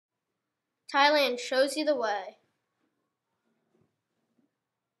Thailand shows you the way.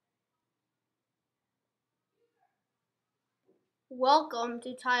 Welcome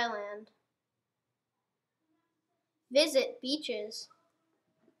to Thailand. Visit beaches.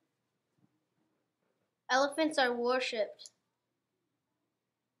 Elephants are worshipped.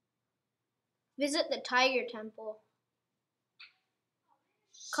 Visit the Tiger Temple.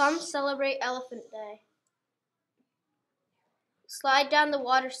 Come celebrate Elephant Day. Slide down the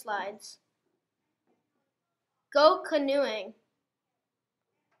water slides. Go canoeing.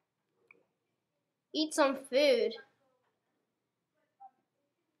 Eat some food.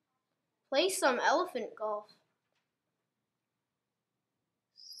 Play some elephant golf.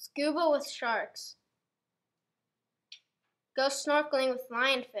 Scuba with sharks. Go snorkeling with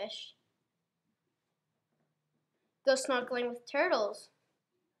lionfish. Go snorkeling with turtles.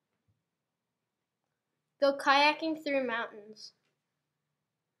 Go kayaking through mountains.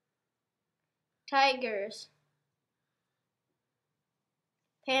 Tigers.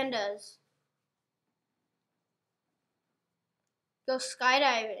 Pandas. Go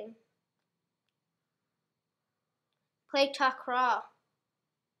skydiving. Play takraw.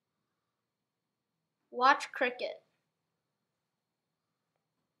 Watch cricket.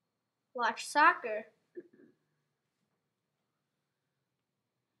 Watch soccer.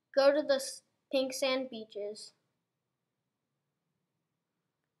 Go to the pink sand beaches.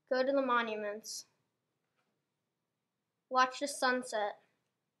 Go to the monuments. Watch the sunset.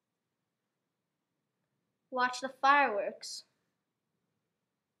 Watch the fireworks.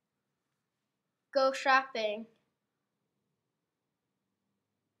 Go shopping.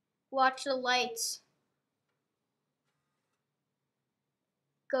 Watch the lights.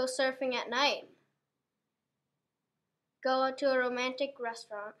 Go surfing at night. Go to a romantic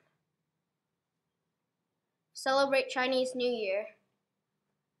restaurant. Celebrate Chinese New Year.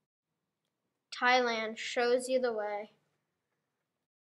 Thailand shows you the way.